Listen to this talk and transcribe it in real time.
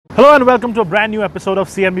Hello and welcome to a brand new episode of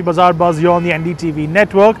CNB Bazaar Buzz here on the NDTV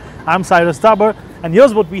network. I'm Cyrus Tabar and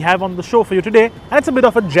here's what we have on the show for you today, and it's a bit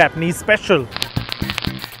of a Japanese special.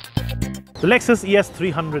 The Lexus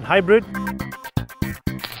ES300 Hybrid.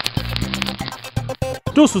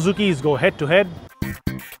 Two Suzukis go head to head.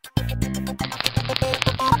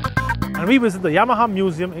 And we visit the Yamaha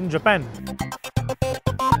Museum in Japan.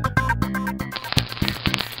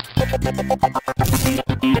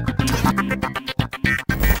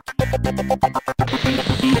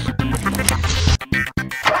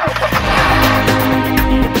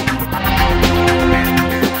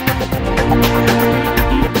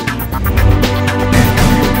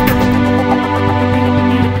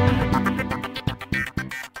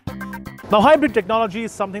 Now, hybrid technology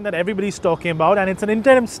is something that everybody's talking about, and it's an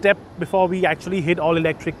interim step before we actually hit all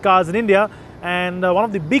electric cars in India. And one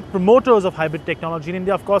of the big promoters of hybrid technology in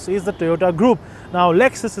India, of course, is the Toyota Group. Now,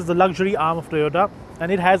 Lexus is the luxury arm of Toyota, and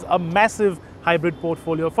it has a massive hybrid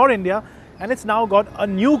portfolio for India, and it's now got a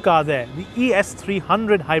new car there, the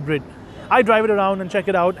ES300 Hybrid. I drive it around and check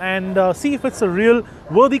it out and see if it's a real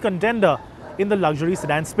worthy contender in the luxury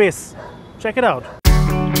sedan space. Check it out.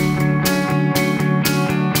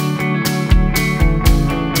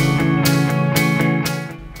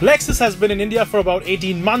 Lexus has been in India for about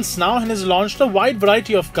 18 months now and has launched a wide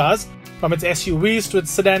variety of cars, from its SUVs to its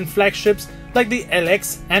sedan flagships like the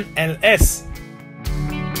LX and LS.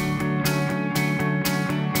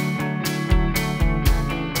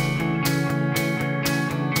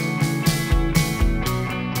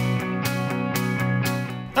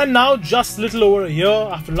 And now, just a little over a year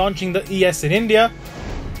after launching the ES in India,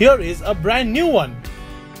 here is a brand new one.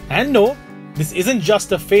 And no, this isn't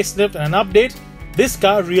just a facelift and an update. This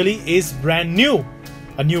car really is brand new.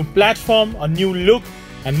 A new platform, a new look,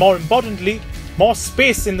 and more importantly, more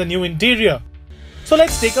space in the new interior. So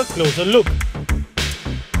let's take a closer look.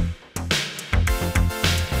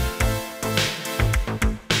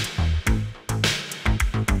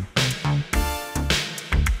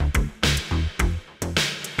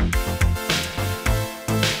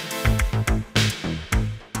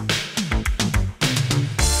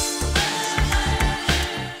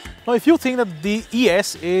 Now, if you think that the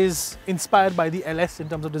ES is inspired by the LS in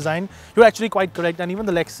terms of design, you're actually quite correct, and even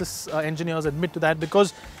the Lexus engineers admit to that,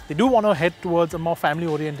 because they do want to head towards a more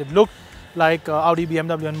family-oriented look like Audi,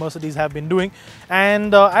 BMW and Mercedes have been doing.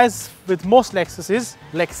 And as with most Lexuses,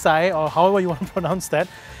 Lexi or however you want to pronounce that,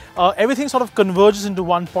 everything sort of converges into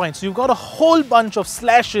one point. So you've got a whole bunch of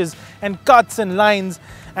slashes and cuts and lines,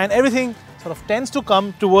 and everything sort of tends to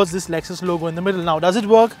come towards this Lexus logo in the middle. Now, does it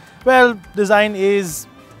work? Well, design is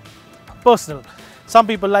personal. Some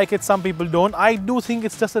people like it, some people don't. I do think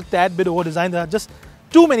it's just a tad bit over designed. There are just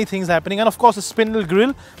too many things happening. And of course, the spindle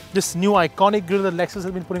grille, this new iconic grille that Lexus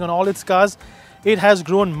has been putting on all its cars, it has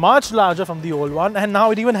grown much larger from the old one, and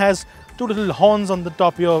now it even has two little horns on the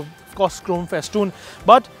top here, of course chrome festoon.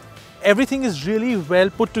 But everything is really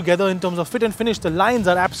well put together in terms of fit and finish. The lines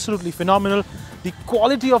are absolutely phenomenal. The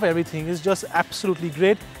quality of everything is just absolutely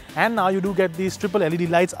great. And now you do get these triple LED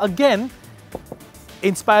lights, again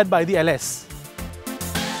inspired by the LS.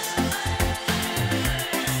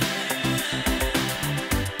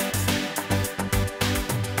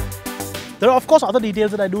 There are of course other details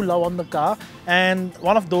that I do love on the car, and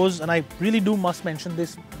one of those, and I really must mention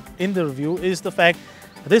this in the review, is the fact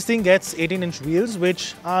that this thing gets 18-inch wheels,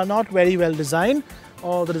 which are not very well designed,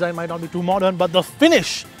 or the design might not be too modern, but the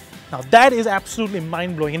finish, now that is absolutely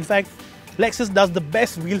mind-blowing. In fact, Lexus does the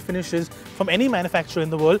best wheel finishes from any manufacturer in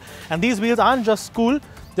the world, and these wheels aren't just cool,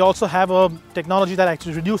 they also have a technology that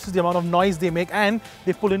actually reduces the amount of noise they make, and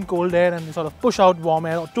they pull in cold air and they sort of push out warm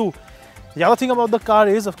air too. The other thing about the car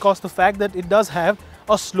is, of course, the fact that it does have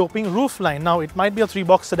a sloping roof line. Now, it might be a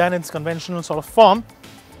 3-box sedan in its conventional sort of form,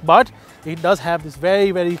 but it does have this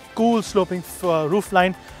very cool sloping roof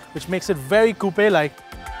line, which makes it very coupe-like.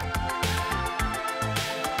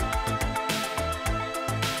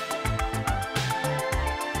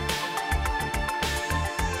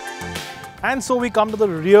 And so we come to the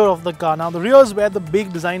rear of the car. Now, the rear is where the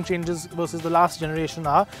big design changes versus the last generation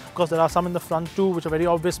are. Of course, there are some in the front too, which are very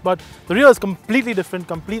obvious, but the rear is completely different,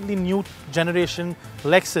 completely new generation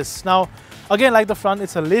Lexus. Now, again, like the front,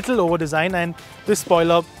 it's a little over-designed, and this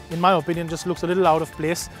spoiler, in my opinion, just looks a little out of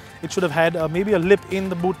place. It should have had maybe a lip in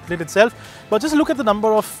the boot lid itself, but just look at the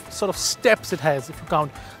number of sort of steps it has, if you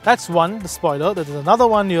count. That's one, the spoiler. There's another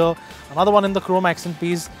one here, another one in the chrome accent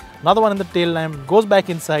piece, another one in the tail lamp, goes back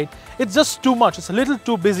inside. It's just too much. It's a little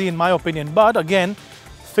too busy in my opinion, but again,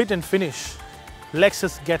 fit and finish.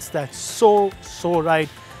 Lexus gets that so right.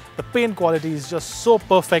 The paint quality is just so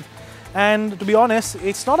perfect. And to be honest,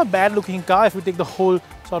 it's not a bad looking car if you take the whole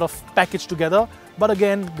sort sort of packaged together. But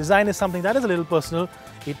again, design is something that is a little personal.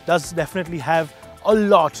 It does definitely have a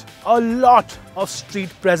lot of street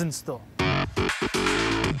presence though.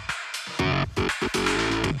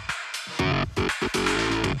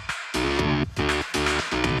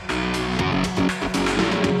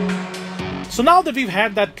 So now that we've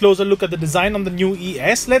had that closer look at the design on the new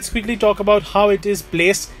ES, let's quickly talk about how it is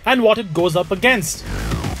placed and what it goes up against.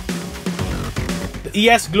 The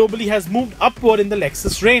ES globally has moved upward in the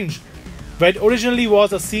Lexus range. Where it originally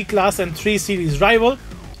was a C-Class and 3 Series rival,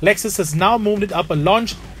 Lexus has now moved it up a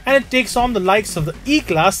notch and it takes on the likes of the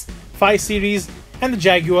E-Class, 5 Series and the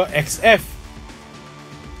Jaguar XF.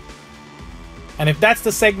 And if that's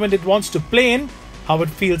the segment it wants to play in, how it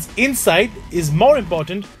feels inside is more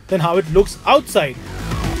important than how it looks outside.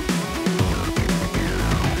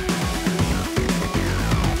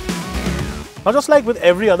 Now, just like with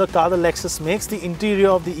every other car the Lexus makes, the interior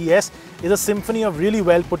of the ES is a symphony of really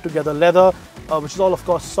well put together leather, which is all of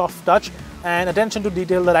course soft touch, and attention to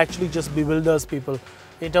detail that actually just bewilders people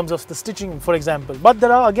in terms of the stitching, for example. But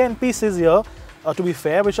there are again pieces here, to be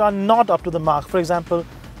fair, which are not up to the mark. For example,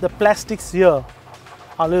 the plastics here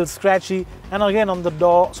are a little scratchy, and again on the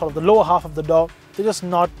door, sort of the lower half of the door, they're just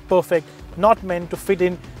not perfect, not meant to fit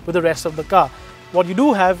in with the rest of the car. What you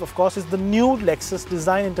do have, of course, is the new Lexus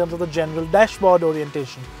design in terms of the general dashboard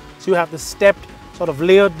orientation. So you have the stepped, sort of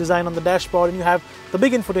layered design on the dashboard, and you have the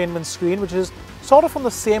big infotainment screen, which is sort of on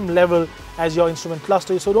the same level as your instrument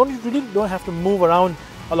cluster. So you really don't have to move around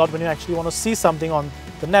a lot when you actually want to see something on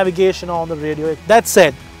the navigation or on the radio. That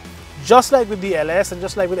said, just like with the LS and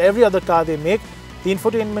just like with every other car they make, the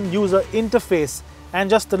infotainment user interface and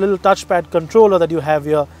just the little touchpad controller that you have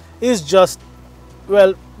here is just,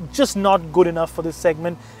 well, just not good enough for this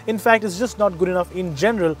segment. In fact, it's just not good enough in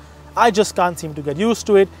general. I just can't seem to get used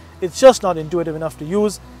to it. It's just not intuitive enough to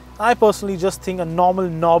use. I personally just think a normal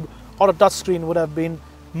knob or a touchscreen would have been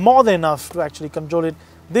more than enough to actually control it.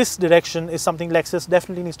 This direction is something Lexus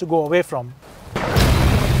definitely needs to go away from.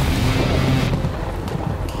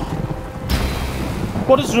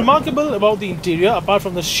 What is remarkable about the interior, apart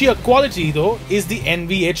from the sheer quality though, is the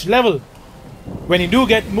NVH level. When you do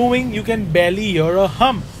get moving, you can barely hear a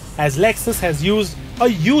hum, as Lexus has used a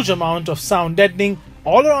huge amount of sound deadening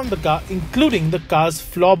all around the car, including the car's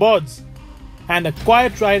floorboards. And a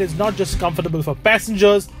quiet ride is not just comfortable for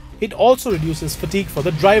passengers, it also reduces fatigue for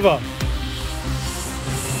the driver.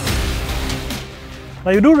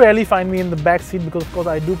 Now, you do rarely find me in the back seat because of course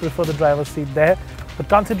I do prefer the driver's seat there. But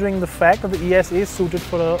considering the fact that the ES is suited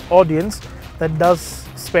for an audience that does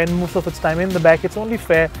spend most of its time in the back, it's only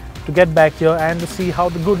fair to get back here and to see how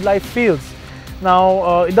the good life feels.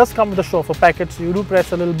 Now, it does come with a chauffeur package, so you do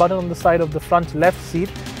press a little button on the side of the front left seat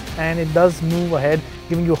and it does move ahead,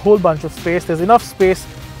 giving you a whole bunch of space. There's enough space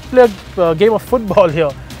to play a game of football here,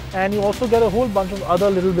 and you also get a whole bunch of other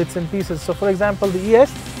little bits and pieces. So for example, the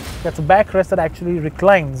ES gets a backrest that actually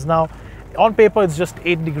reclines. Now, on paper it's just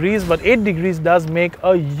 8 degrees, but 8 degrees does make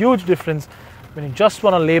a huge difference when you just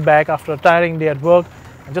want to lay back after a tiring day at work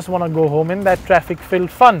and just want to go home in that traffic-filled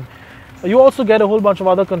fun. You also get a whole bunch of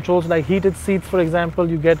other controls like heated seats, for example.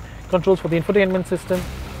 You get controls for the infotainment system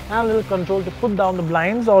and a little control to put down the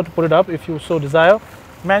blinds or to put it up if you so desire.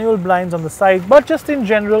 Manual blinds on the side, but just in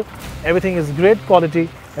general, everything is great quality.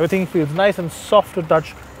 Everything feels nice and soft to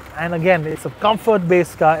touch. And again, it's a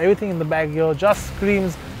comfort-based car. Everything in the back here just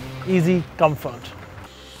screams easy comfort.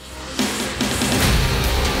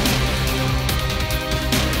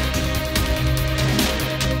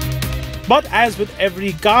 But as with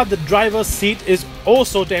every car, the driver's seat is oh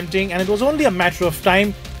so tempting, and it was only a matter of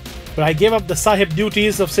time where I gave up the sahib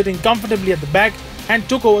duties of sitting comfortably at the back and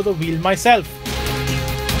took over the wheel myself.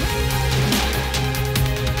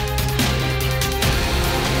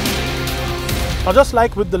 Now, just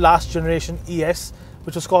like with the last generation ES,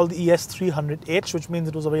 which was called the ES300H, which means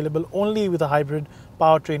it was available only with a hybrid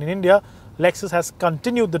powertrain in India, Lexus has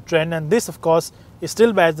continued the trend, and this of course is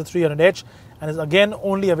still badged the 300H and is again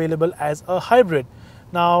only available as a hybrid.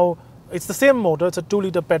 Now, it's the same motor, it's a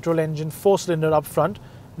 2-litre petrol engine, 4-cylinder up front,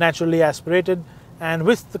 naturally aspirated, and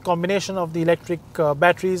with the combination of the electric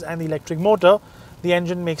batteries and the electric motor, the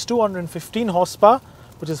engine makes 215 horsepower,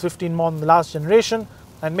 which is 15 more than the last generation,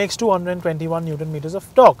 and makes 221 Newton meters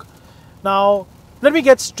of torque. Now, let me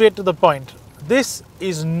get straight to the point. This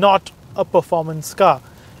is not a performance car.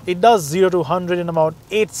 It does 0 to 100 in about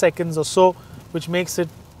 8 seconds or so, which makes it,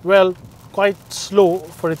 well, quite slow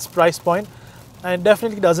for its price point, and it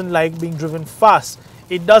definitely doesn't like being driven fast.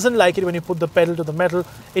 It doesn't like it when you put the pedal to the metal.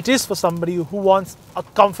 It is for somebody who wants a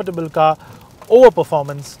comfortable car over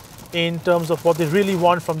performance in terms of what they really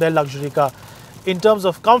want from their luxury car. In terms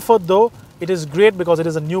of comfort though, It is great because it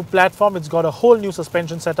is a new platform. It's got a whole new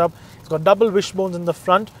suspension setup. It's got double wishbones in the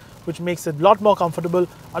front, which makes it a lot more comfortable.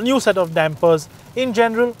 A new set of dampers. In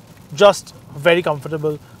general, just very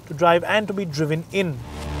comfortable to drive and to be driven in.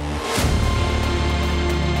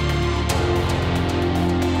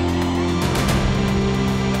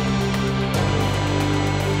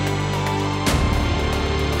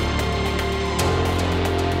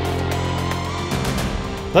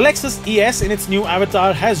 The Lexus ES in its new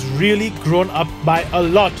avatar has really grown up by a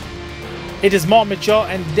lot. It is more mature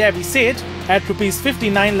and dare we say it, at rupees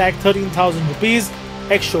 59,13,000 rupees,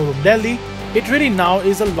 ex-showroom Delhi, it really now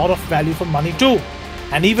is a lot of value for money too.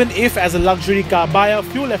 And even if as a luxury car buyer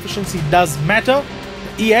fuel efficiency does matter,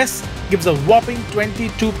 the ES gives a whopping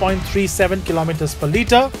 22.37 kilometers per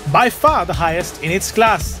litre, by far the highest in its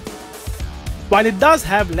class. While it does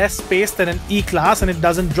have less space than an E-Class and it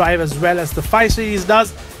doesn't drive as well as the 5 Series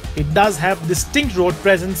does, it does have distinct road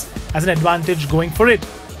presence as an advantage going for it.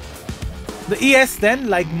 The ES then,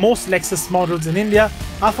 like most Lexus models in India,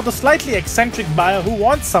 are for the slightly eccentric buyer who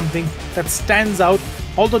wants something that stands out,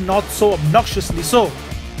 although not so obnoxiously so.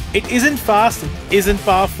 It isn't fast, it isn't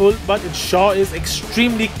powerful, but it sure is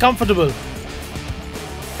extremely comfortable.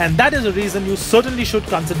 And that is a reason you certainly should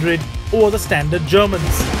consider it over the standard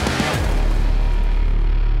Germans.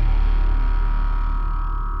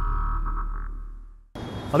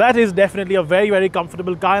 Now that is definitely a very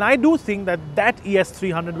comfortable car, and I do think that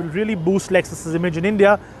ES300 will really boost Lexus's image in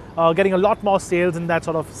India, getting a lot more sales in that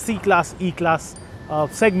sort of C-Class, E-Class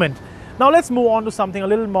segment. Now let's move on to something a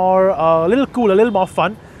little more, a little cool, a little more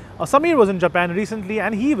fun. Samir was in Japan recently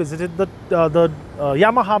and he visited the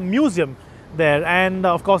Yamaha museum there, and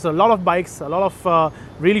of course a lot of bikes, a lot of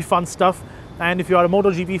really fun stuff, and if you are a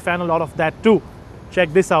MotoGP fan, a lot of that too.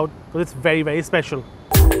 Check this out because it's very special.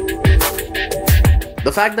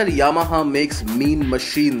 The fact that Yamaha makes mean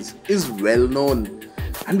machines is well known,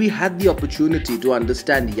 and we had the opportunity to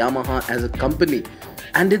understand Yamaha as a company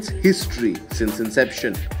and its history since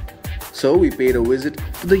inception. So we paid a visit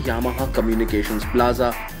to the Yamaha Communications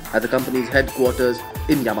Plaza at the company's headquarters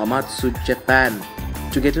in Hamamatsu, Japan,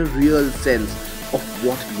 to get a real sense of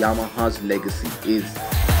what Yamaha's legacy is.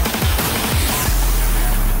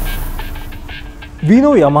 We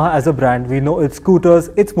know Yamaha as a brand, we know its scooters,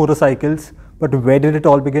 its motorcycles, but where did it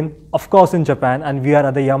all begin? Of course in Japan, and we are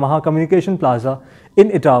at the Yamaha Communication Plaza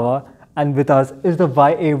in Itawa, and with us is the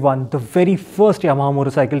YA1, the very first Yamaha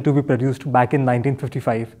motorcycle to be produced back in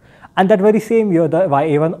 1955. And that very same year, the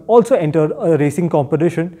YA1 also entered a racing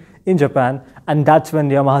competition in Japan, and that's when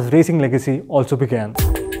Yamaha's racing legacy also began.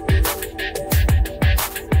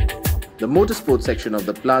 The motorsport section of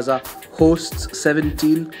the plaza hosts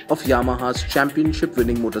 17 of Yamaha's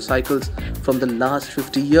championship-winning motorcycles from the last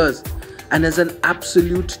 50 years, and is an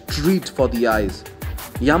absolute treat for the eyes.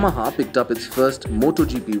 Yamaha picked up its first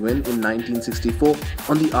MotoGP win in 1964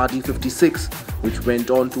 on the RD56, which went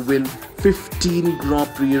on to win 15 Grand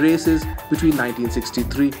Prix races between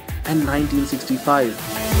 1963 and 1965.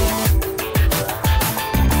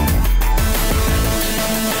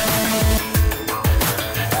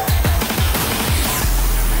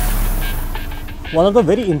 One of the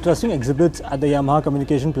very interesting exhibits at the Yamaha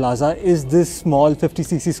Communication Plaza is this small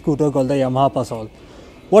 50cc scooter called the Yamaha Pasol.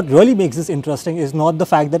 What really makes this interesting is not the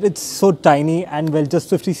fact that it's so tiny and well just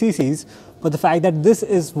 50cc's, but the fact that this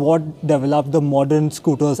is what developed the modern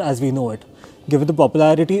scooters as we know it. Given the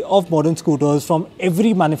popularity of modern scooters from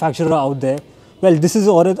every manufacturer out there, well, this is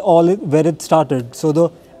all where it started. So the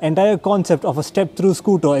entire concept of a step-through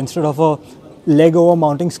scooter instead of a leg-over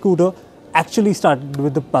mounting scooter actually started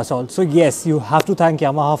with the Pasol. So yes, you have to thank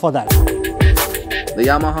Yamaha for that. The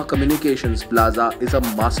Yamaha Communications Plaza is a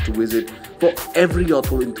must visit for every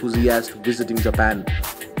auto enthusiast visiting Japan.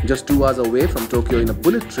 Just 2 hours away from Tokyo in a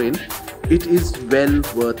bullet train, it is well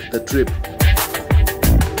worth the trip.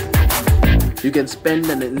 You can spend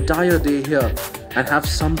an entire day here and have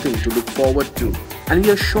something to look forward to, and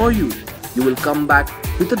we assure you, you will come back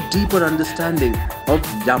with a deeper understanding of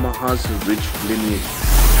Yamaha's rich lineage.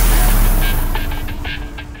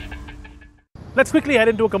 Let's quickly head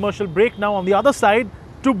into a commercial break now. On the other side,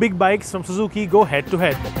 2 big bikes from Suzuki go head to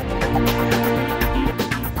head.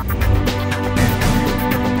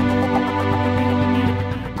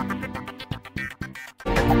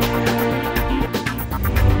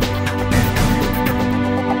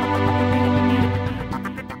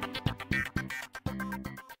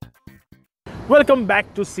 Welcome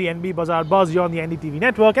back to CNB Bazaar Buzz. You're on the NDTV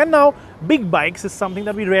network, and now big bikes is something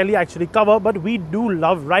that we rarely actually cover, but we do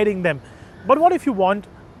love riding them. But what if you want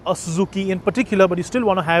a Suzuki in particular, but you still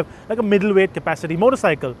want to have like a middleweight capacity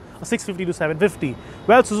motorcycle, a 650 to 750?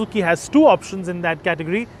 Well, Suzuki has 2 options in that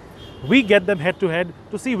category. we get them head to head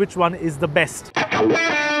to see which one is the best.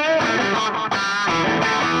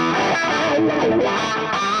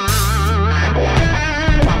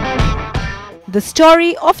 The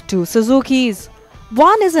story of two Suzukis.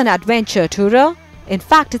 One is an adventure tourer. In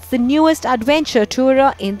fact, it's the newest adventure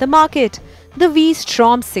tourer in the market, the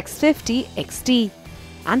V-Strom 650 XT.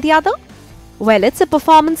 And the other? Well, it's a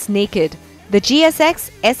performance naked, the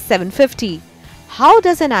GSX-S750. How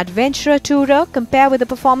does an adventurer tourer compare with a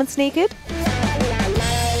performance naked?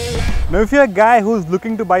 Now, if you're a guy who's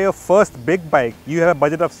looking to buy your first big bike, you have a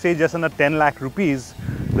budget of say just under 10 lakh rupees,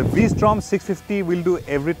 the V-Strom 650 will do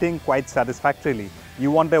everything quite satisfactorily.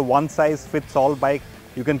 You want a one-size-fits-all bike,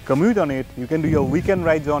 you can commute on it, you can do your weekend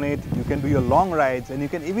rides on it, you can do your long rides, and you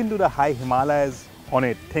can even do the high Himalayas on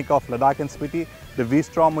it. Think of Ladakh and Spiti, the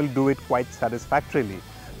V-Strom will do it quite satisfactorily.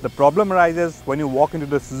 The problem arises when you walk into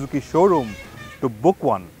the Suzuki showroom to book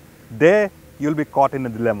one. There, you'll be caught in a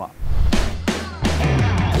dilemma.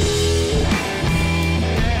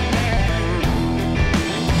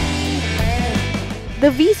 The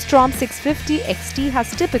V-Strom 650 XT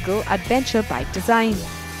has typical adventure bike design.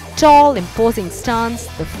 Tall, imposing stance,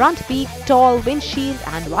 the front peak, tall windshield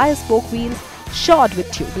and wire spoke wheels shod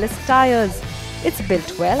with tubeless tires. It's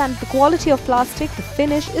built well and the quality of plastic, the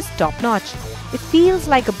finish is top-notch. It feels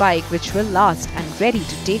like a bike which will last and ready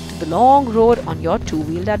to take to the long road on your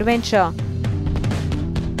two-wheeled adventure.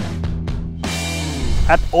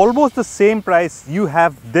 At almost the same price, you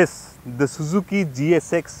have this, the Suzuki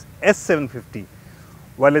GSX-S750.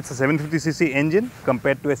 Well, it's a 750cc engine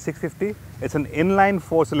compared to a 650. It's an inline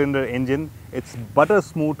 4-cylinder engine. It's butter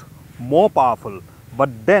smooth, more powerful.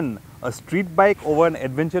 But then, a street bike over an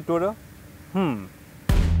adventure tourer?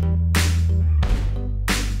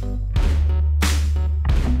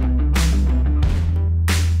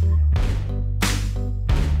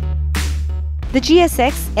 The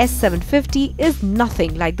GSX-S750 is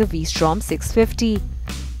nothing like the V-Strom 650.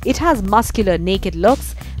 It has muscular naked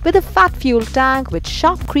looks with a fat fuel tank with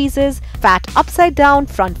sharp creases, fat upside-down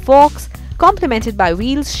front forks, complemented by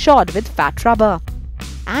wheels shod with fat rubber.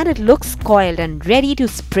 And it looks coiled and ready to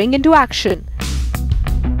spring into action.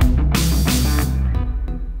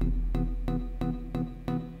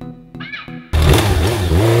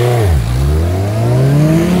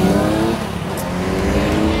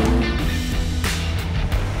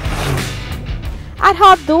 At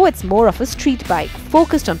heart though, it's more of a street bike,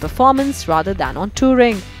 focused on performance rather than on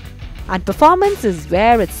touring. And performance is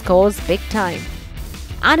where it scores big time.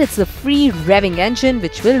 And it's a free revving engine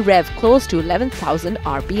which will rev close to 11,000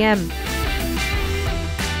 RPM.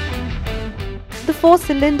 The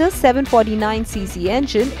 4-cylinder 749cc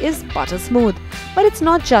engine is butter smooth, but it's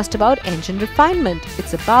not just about engine refinement,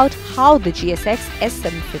 it's about how the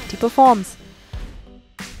GSX-S750 performs.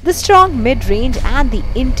 The strong mid-range and the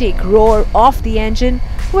intake roar of the engine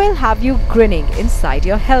will have you grinning inside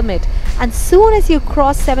your helmet, and soon as you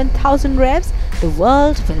cross 7,000 revs, the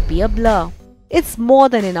world will be a blur. It's more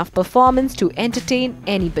than enough performance to entertain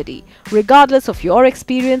anybody, regardless of your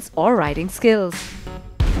experience or riding skills.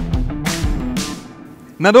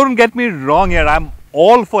 Now don't get me wrong here, I'm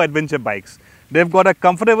all for adventure bikes. They've got a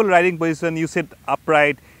comfortable riding position, you sit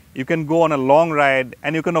upright, you can go on a long ride,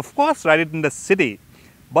 and you can of course ride it in the city.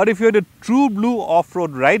 But if you're the true blue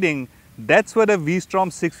off-road riding, that's where the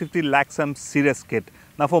V-Strom 650 lacks some serious kit.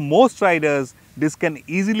 Now for most riders, this can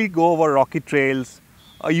easily go over rocky trails,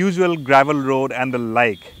 a usual gravel road and the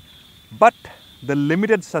like. But the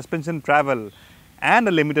limited suspension travel and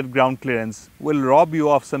a limited ground clearance will rob you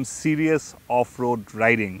of some serious off-road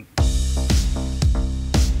riding.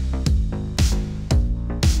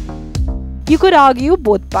 You could argue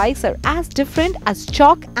both bikes are as different as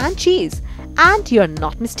chalk and cheese. And you're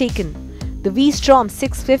not mistaken. The V-Strom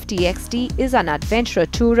 650 XT is an adventurer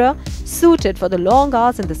tourer suited for the long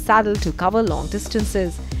hours in the saddle to cover long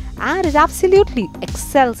distances, and it absolutely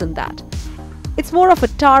excels in that. It's more of a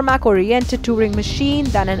tarmac-oriented touring machine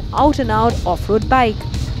than an out-and-out off-road bike,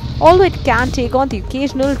 although it can take on the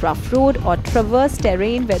occasional rough road or traverse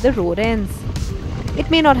terrain where the road ends. It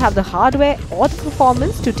may not have the hardware or the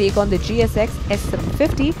performance to take on the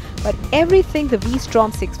GSX-S750, but everything the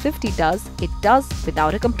V-Strom 650 does, it does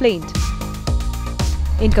without a complaint.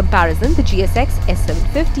 In comparison, the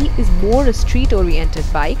GSX-S750 is more a street-oriented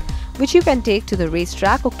bike, which you can take to the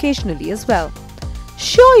racetrack occasionally as well.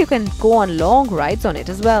 Sure, you can go on long rides on it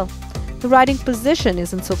as well. The riding position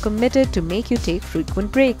isn't so committed to make you take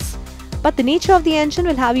frequent breaks. But the nature of the engine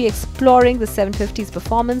will have you exploring the 750's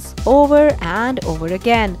performance over and over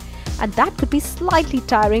again, and that could be slightly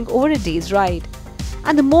tiring over a day's ride.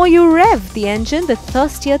 And the more you rev the engine, the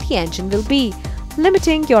thirstier the engine will be,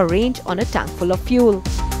 limiting your range on a tank full of fuel.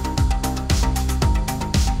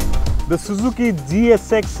 The Suzuki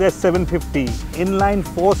GSX-S750 inline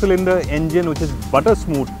 4-cylinder engine, which is butter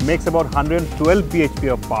smooth, makes about 112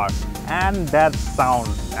 bhp of power, and that sound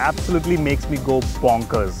absolutely makes me go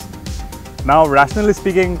bonkers. Now, rationally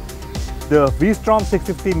speaking, the V-Strom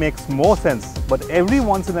 650 makes more sense, but every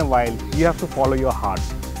once in a while you have to follow your heart,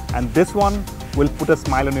 and this one will put a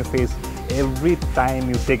smile on your face every time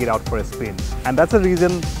you take it out for a spin. And that's the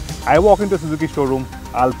reason I walk into a Suzuki showroom,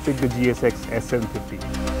 I'll pick the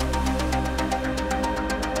GSX-S750.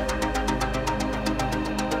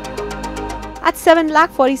 At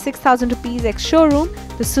 7,46,000 rupees ex-showroom,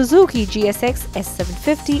 the Suzuki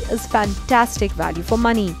GSX-S750 is fantastic value for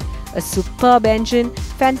money. A superb engine,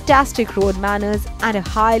 fantastic road manners and a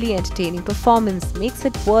highly entertaining performance makes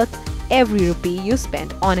it worth every rupee you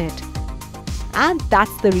spend on it. And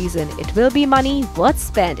that's the reason it will be money worth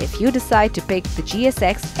spent if you decide to pick the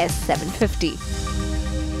GSX-S750.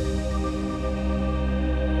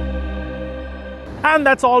 And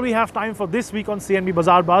that's all we have time for this week on CNB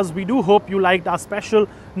Bazaar Buzz. We do hope you liked our special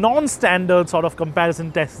non-standard sort of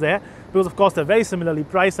comparison test there, because of course they're very similarly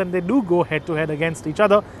priced and they do go head to head against each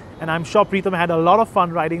other, and I'm sure Preetham had a lot of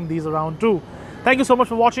fun riding these around too. Thank you so much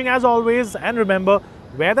for watching as always, and remember,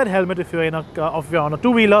 wear that helmet if you're on a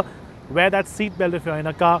two-wheeler, wear that seatbelt if you're in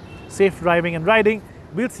a car. Safe driving and riding.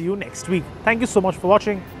 We'll see you next week. Thank you so much for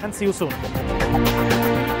watching and see you soon.